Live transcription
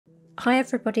Hi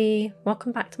everybody,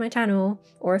 welcome back to my channel,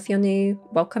 or if you're new,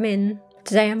 welcome in.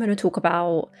 Today I'm going to talk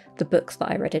about the books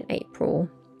that I read in April,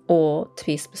 or to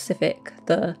be specific,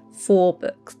 the 4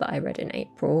 books that I read in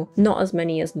April. Not as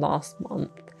many as last month.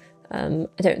 I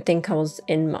don't think I was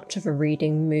in much of a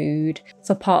reading mood.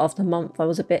 For part of the month I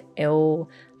was a bit ill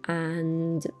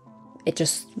and it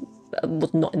just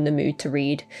was not in the mood to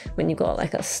read. When you've got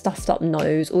like a stuffed up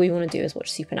nose, all you want to do is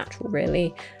watch Supernatural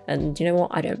really, and you know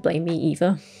what, I don't blame me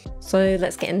either. So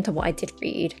let's get into what I did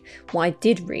read. What I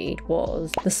did read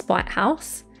was The Spite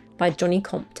House by Johnny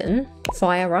Compton,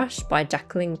 Fire Rush by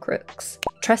Jacqueline Crooks,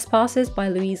 Trespassers by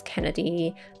Louise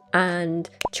Kennedy, and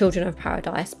Children of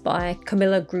Paradise by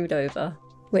Camilla Grudover,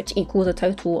 which equals a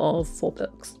total of 4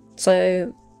 books.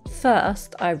 So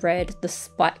first I read The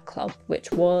Spite Club,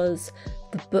 which was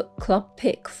the book club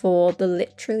pick for the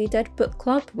Literally Dead book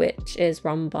club, which is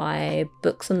run by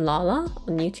Books and Lala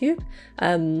on YouTube.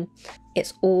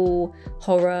 It's all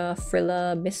horror,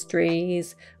 thriller,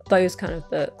 mysteries, those kind of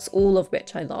books, all of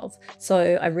which I love.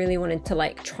 So I really wanted to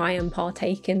like try and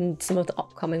partake in some of the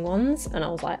upcoming ones, and I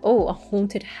was like, oh, a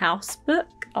haunted house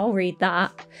book, I'll read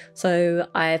that. So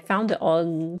I found it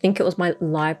on, I think it was my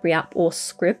library app or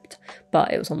Scribd,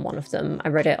 but it was on one of them. I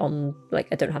read it on, like,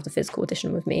 I don't have the physical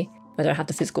edition with me. I don't have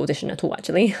the physical edition at all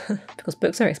actually, because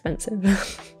books are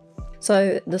expensive.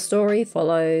 So the story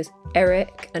follows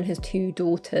Eric and his 2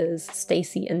 daughters,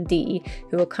 Stacy and Dee,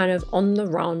 who are kind of on the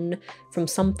run from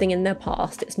something in their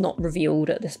past. It's not revealed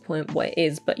at this point what it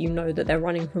is, but you know that they're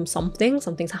running from something.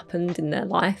 Something's happened in their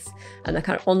life and they're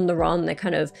kind of on the run. They're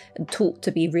kind of taught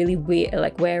to be really weird,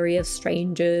 like wary of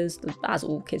strangers, as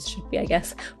all kids should be, I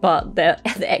guess, but they're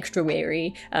extra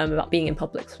wary about being in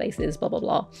public places, blah, blah,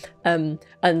 blah.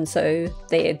 And so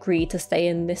they agree to stay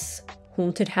in this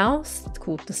haunted house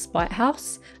called the Spite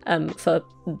House for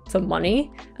money,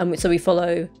 and so we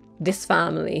follow this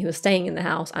family who are staying in the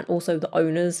house and also the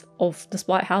owners of the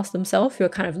Spite House themselves, who are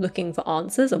kind of looking for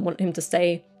answers and want him to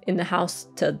stay in the house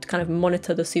to kind of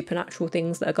monitor the supernatural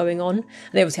things that are going on. And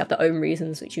they obviously have their own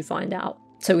reasons, which you find out.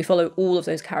 So we follow all of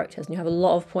those characters and you have a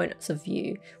lot of points of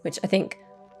view, which I think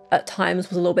at times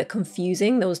was a little bit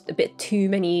confusing. There was a bit too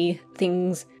many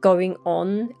things going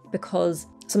on because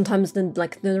sometimes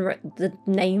the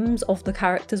names of the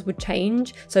characters would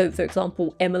change. So for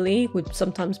example, Emily would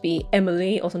sometimes be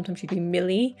Emily or sometimes she'd be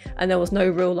Millie, and there was no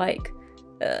real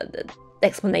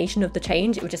explanation of the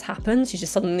change. It would just happen. She'd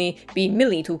just suddenly be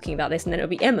Millie talking about this and then it would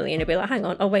be Emily and it'd be like, hang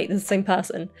on, oh wait, this is the same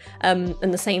person. And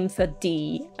the same for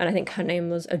Dee, and I think her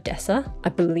name was Odessa, I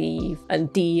believe,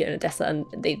 and Dee and Odessa, and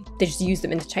they just use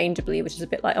them interchangeably, which is a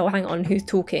bit like, oh hang on, who's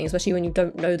talking, especially when you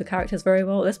don't know the characters very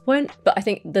well at this point. But I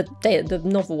think the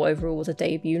novel overall was a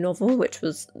debut novel, which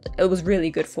was really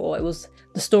good for it. Was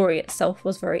the story itself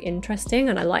was very interesting,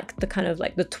 and I liked the kind of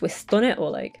like the twist on it,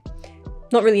 or like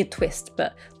not really a twist,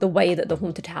 but the way that the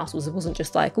haunted house wasn't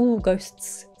just like, oh,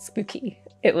 ghosts, spooky.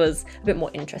 It was a bit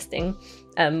more interesting,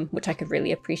 which I could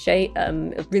really appreciate.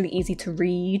 It was really easy to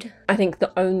read. I think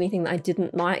the only thing that I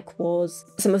didn't like was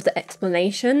some of the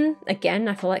explanation. Again,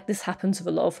 I feel like this happens with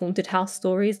a lot of haunted house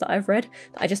stories that I've read.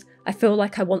 I feel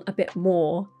like I want a bit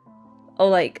more, or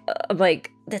like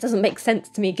that doesn't make sense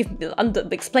to me.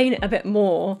 Explain it a bit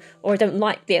more, or I don't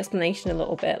like the explanation a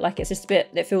little bit. Like it's just a bit,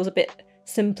 it feels a bit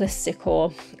simplistic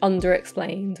or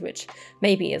under-explained, which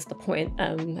maybe is the point.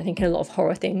 I think in a lot of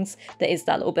horror things there is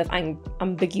that little bit of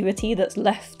ambiguity that's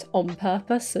left on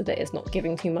purpose so that it's not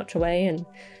giving too much away, and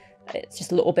it's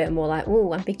just a little bit more like,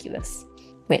 oh, ambiguous,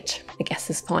 which I guess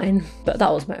is fine. But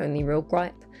that was my only real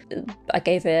gripe. I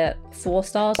gave it 4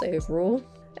 stars overall.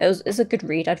 It's a good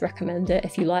read. I'd recommend it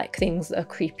if you like things that are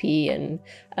creepy and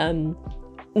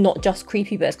not just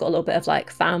creepy, but it's got a little bit of like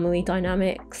family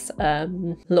dynamics, a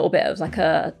little bit of like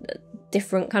a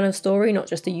different kind of story, not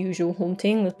just the usual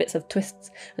haunting, with bits of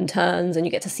twists and turns, and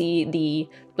you get to see the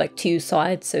like 2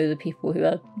 sides, so the people who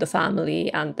are the family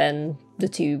and then the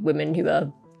 2 women who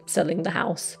are selling the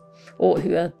house or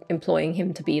who are employing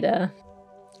him to be there.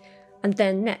 And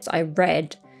then next I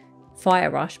read Fire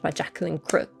Rush by Jacqueline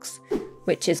Crooks,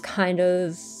 which is kind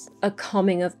of a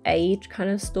coming of age kind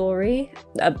of story,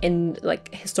 in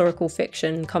like historical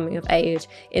fiction coming of age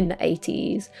in the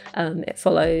 80s. It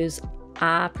follows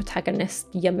our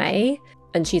protagonist Yamei,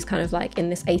 and she's kind of like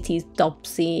in this 80s dub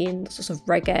scene, sort of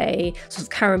reggae, sort of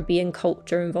Caribbean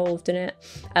culture involved in it,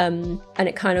 and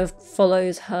it kind of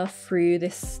follows her through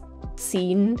this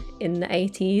scene in the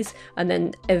 80s, and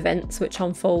then events which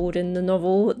unfold in the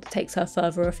novel takes her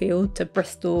further afield to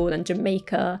Bristol and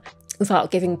Jamaica,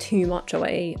 without giving too much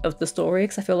away of the story,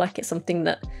 because I feel like it's something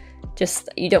that just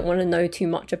you don't want to know too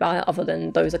much about it, other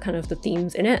than those are kind of the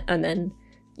themes in it, and then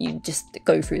you just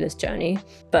go through this journey.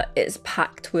 But it's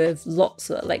packed with lots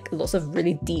of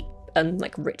really deep and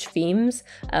like rich themes.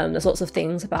 There's lots of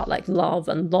things about like love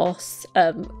and loss,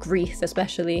 grief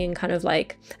especially, and kind of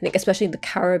like, I think especially the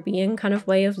Caribbean kind of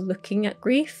way of looking at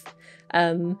grief.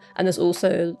 And there's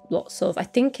also lots of, I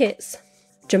think it's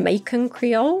Jamaican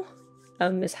Creole,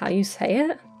 is how you say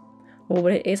it, or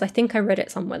what it is. I think I read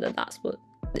it somewhere that that's what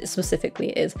it specifically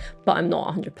is, but I'm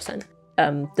not 100%.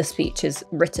 The speech is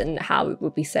written how it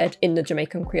would be said in the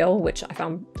Jamaican Creole, which I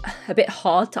found a bit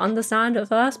hard to understand at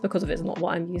first because of it's not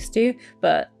what I'm used to,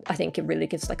 but I think it really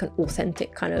gives like an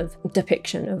authentic kind of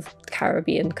depiction of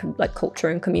Caribbean like culture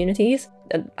and communities.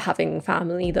 And having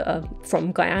family that are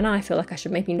from Guyana, I feel like I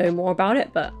should maybe know more about it,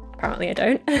 but apparently I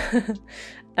don't.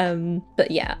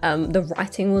 But yeah, the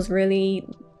writing was really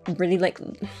like,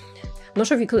 I'm not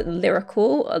sure if you call it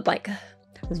lyrical or like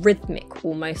rhythmic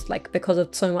almost, like because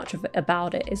of so much of it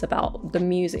about it is about the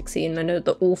music scene. I know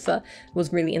the author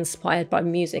was really inspired by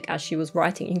music as she was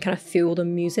writing. You can kind of feel the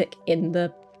music in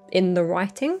the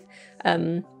writing,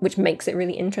 which makes it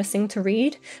really interesting to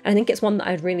read. And I think it's one that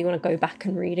I'd really want to go back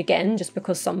and read again, just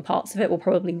because some parts of it were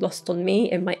probably lost on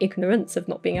me in my ignorance of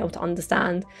not being able to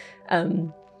understand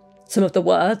some of the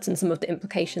words and some of the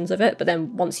implications of it. But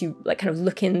then once you like kind of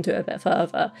look into it a bit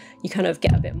further, you kind of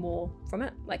get a bit more from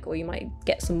it, like, or you might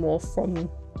get some more from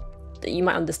that, you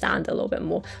might understand a little bit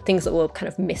more things that were kind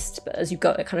of missed, but as you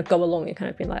go along, you're kind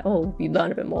of being like, oh, you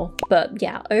learn a bit more. But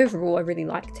yeah, overall I really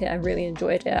liked it. I really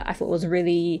enjoyed it. I thought it was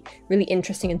really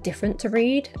interesting and different to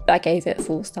read. I gave it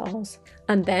 4 stars.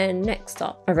 And then next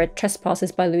up, I read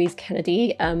Trespasses by Louise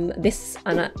Kennedy. This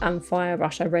and Fire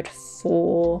Rush I read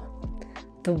for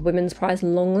the Women's Prize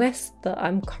long list that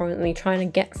I'm currently trying to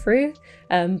get through.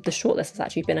 The shortlist has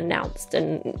actually been announced,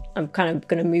 and I'm kind of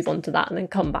going to move on to that and then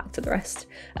come back to the rest.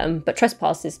 But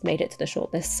Trespasses made it to the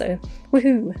shortlist, so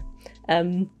woohoo!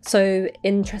 So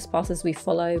in Trespasses we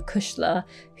follow Kushla,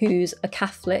 who's a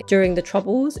Catholic during the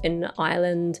Troubles in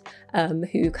Ireland,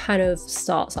 who kind of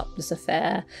starts up this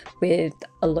affair with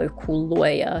a local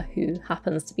lawyer who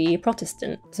happens to be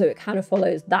Protestant. So it kind of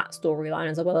follows that storyline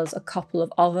as well as a couple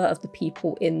of other of the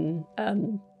people in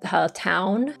her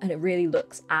town, and it really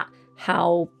looks at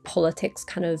how politics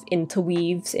kind of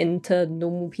interweaves into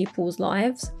normal people's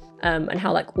lives. And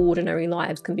how like ordinary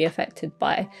lives can be affected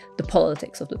by the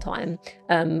politics of the time,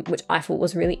 which I thought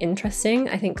was really interesting.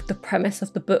 I think the premise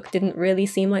of the book didn't really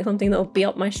seem like something that would be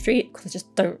up my street, because I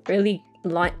just don't really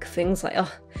like things like,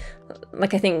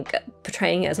 like I think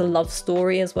portraying it as a love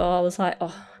story as well, I was like,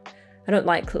 I don't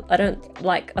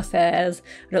like affairs.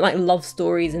 I don't like love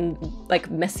stories and like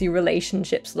messy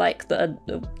relationships like that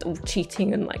are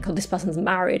cheating and like, oh, this person's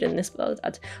married and this,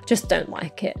 I just don't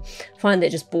like it. I find it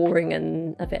just boring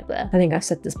and a bit bleh. I think I've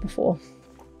said this before.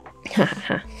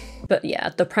 But yeah,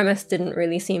 the premise didn't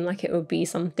really seem like it would be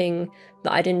something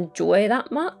that I'd enjoy that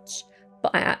much.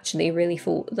 But I actually really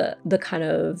thought that the kind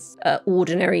of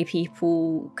ordinary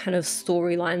people kind of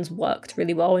storylines worked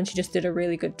really well, and she just did a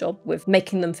really good job with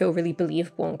making them feel really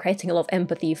believable and creating a lot of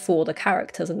empathy for the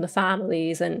characters and the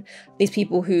families and these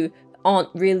people who aren't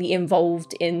really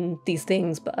involved in these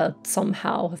things but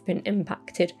somehow have been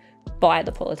impacted by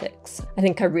the politics. I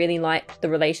think I really liked the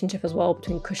relationship as well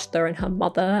between Kushla and her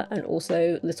mother, and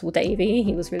also little Davy.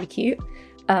 He was really cute.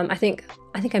 I think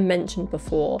I mentioned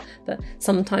before that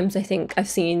sometimes I think I've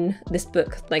seen this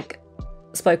book like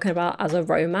spoken about as a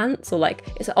romance, or like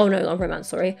it's not a romance,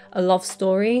 sorry, a love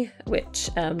story, which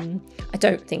I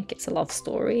don't think it's a love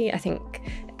story. I think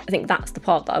that's the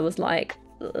part that I was like,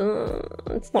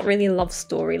 it's not really a love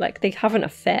story. Like, they have an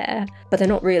affair, but they're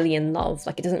not really in love.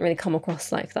 Like, it doesn't really come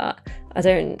across like that. I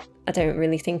don't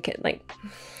really think it like.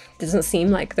 It doesn't seem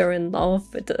like they're in love,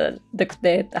 but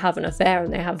they have an affair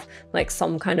and they have like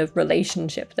some kind of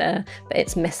relationship there, but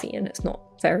it's messy and it's not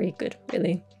very good,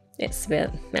 really. It's a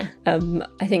bit meh.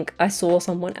 I think I saw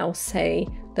someone else say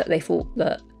that they thought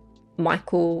that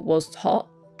Michael was hot,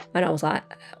 and I was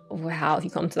like, how have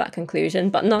you come to that conclusion?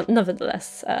 But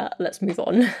nevertheless, let's move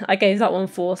on. I gave that one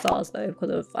 4 stars though,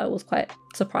 because I was quite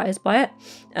surprised by it,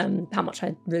 how much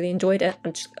I really enjoyed it,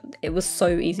 and it was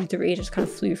so easy to read. I just kind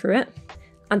of flew through it.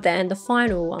 And then the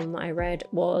final one that I read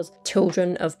was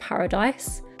Children of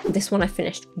Paradise. This one I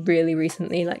finished really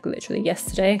recently, like literally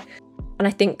yesterday. And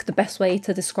I think the best way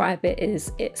to describe it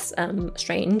is it's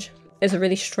strange. It's a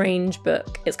really strange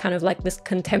book. It's kind of like this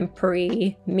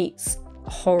contemporary meets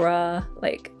horror,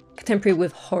 like contemporary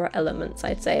with horror elements,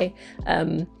 I'd say.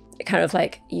 kind of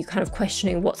like you kind of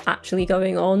questioning what's actually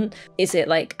going on. Is it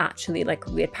like actually like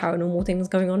weird paranormal things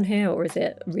going on here, or is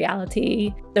it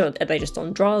reality? Are they just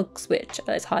on drugs, which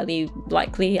is highly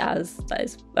likely, as that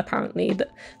is apparently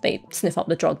that they sniff up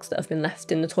the drugs that have been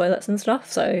left in the toilets and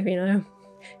stuff. So, you know,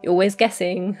 you're always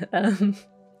guessing.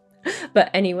 But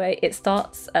anyway, it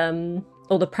starts,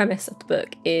 or the premise of the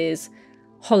book is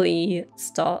Holly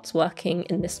starts working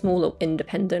in this small little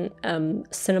independent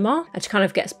cinema, and she kind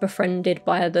of gets befriended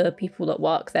by other people that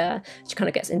work there. She kind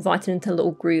of gets invited into a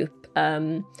little group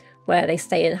where they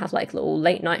stay and have like little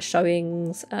late night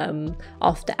showings.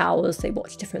 After hours, they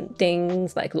watch different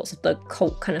things, like lots of the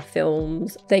cult kind of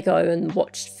films. They go and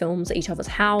watch films at each other's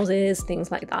houses, things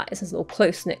like that. It's this little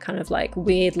close-knit kind of like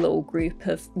weird little group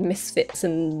of misfits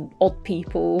and odd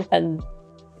people, and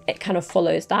it kind of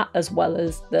follows that, as well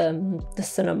as the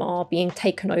cinema being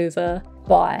taken over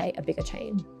by a bigger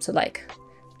chain. So like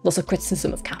lots of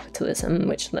criticism of capitalism,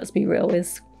 which, let's be real,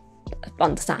 is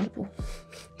understandable.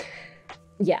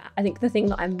 Yeah, I think the thing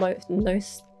that I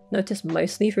noticed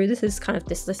mostly through this is kind of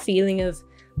the feeling of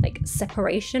like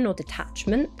separation or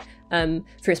detachment,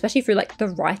 especially through like the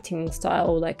writing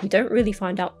style. Like we don't really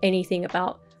find out anything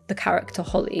about the character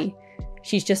Holly.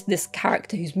 She's just this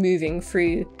character who's moving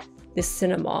through this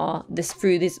cinema,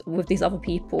 with these other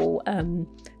people.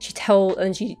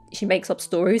 She makes up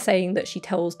stories saying that she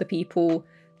tells the people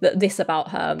that this about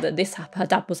her, that this her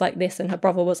dad was like this and her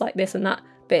brother was like this and that,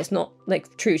 but it's not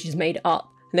like true. She's made it up,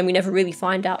 and then we never really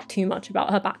find out too much about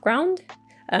her background.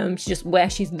 She's just where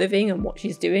she's living and what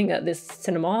she's doing at this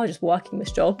cinema, just working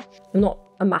this job. I'm not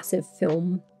a massive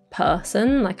film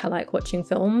person, like I like watching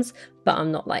films, but I'm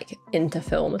not like into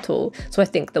film at all. So I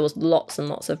think there was lots and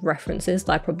lots of references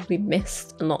that I probably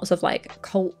missed, and lots of like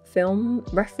cult film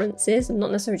references, and not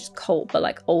necessarily just cult, but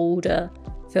like older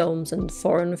films and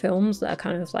foreign films that are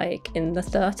kind of like in the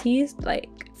 30s, like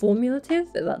formulative,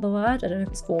 is that the word? I don't know if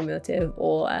it's formulative,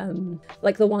 or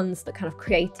like the ones that kind of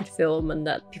created film and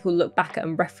that people look back at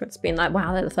and reference, being like,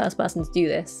 wow, they're the first person to do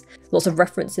this. Lots of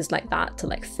references like that to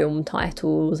like film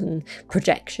titles and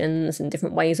projections and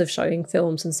different ways of showing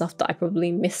films and stuff that I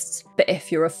probably missed. But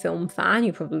if you're a film fan,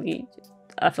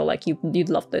 I feel like you'd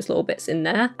love those little bits in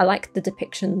there. I like the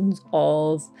depictions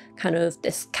of kind of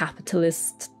this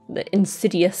the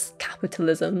insidious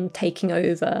capitalism taking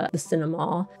over the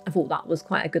cinema. I thought that was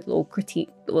quite a good little critique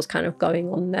that was kind of going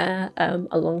on there,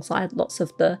 alongside lots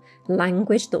of the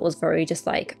language that was very just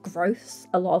like gross,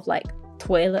 a lot of like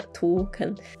toilet talk,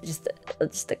 and just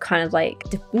a kind of like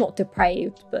not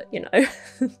depraved, but you know,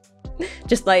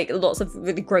 just like lots of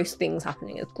really gross things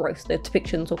happening. It's gross. The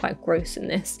depictions were quite gross in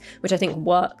this, which I think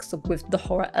works with the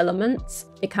horror elements.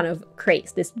 It kind of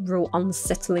creates this real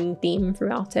unsettling theme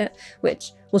throughout it,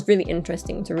 which was really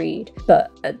interesting to read.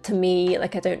 But to me,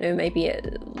 like, I don't know, maybe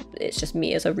it's just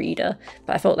me as a reader,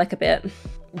 but I felt like a bit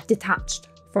detached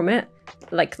from it.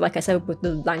 Like I said, with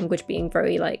the language being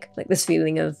very like this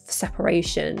feeling of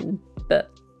separation, but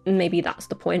maybe that's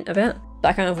the point of it. But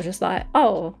I kind of was just like,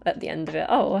 oh, at the end of it,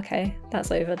 oh, okay,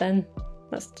 that's over then.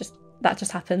 That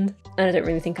just happened. And I don't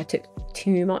really think I took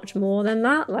too much more than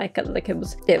that. Like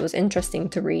it was interesting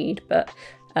to read, but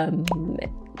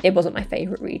it wasn't my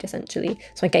favorite read essentially.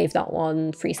 So I gave that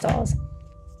one 3 stars.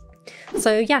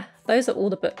 So yeah, those are all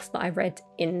the books that I read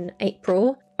in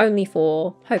April. Only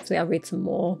 4. Hopefully I'll read some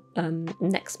more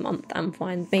next month and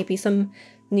find maybe some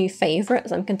new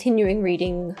favourites. I'm continuing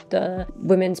reading the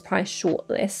Women's Prize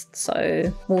shortlist,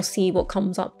 so we'll see what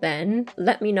comes up then.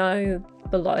 Let me know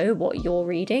below what you're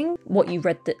reading, what you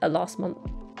read last month.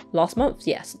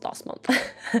 Yes, last month.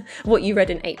 What you read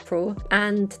in April,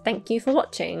 and thank you for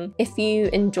watching. If you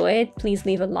enjoyed, please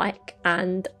leave a like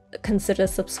and consider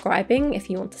subscribing if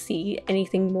you want to see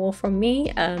anything more from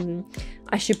me.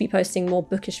 I should be posting more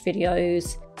bookish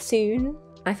videos soon.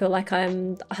 I feel like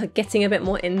I'm getting a bit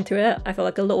more into it. I feel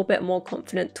like a little bit more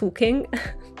confident talking.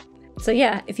 So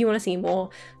yeah, if you want to see more,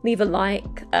 leave a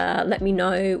like, let me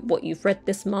know what you've read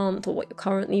this month or what you're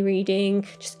currently reading,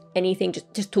 just anything,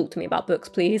 just talk to me about books,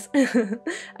 please.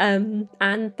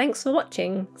 And thanks for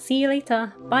watching. See you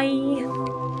later.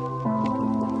 Bye.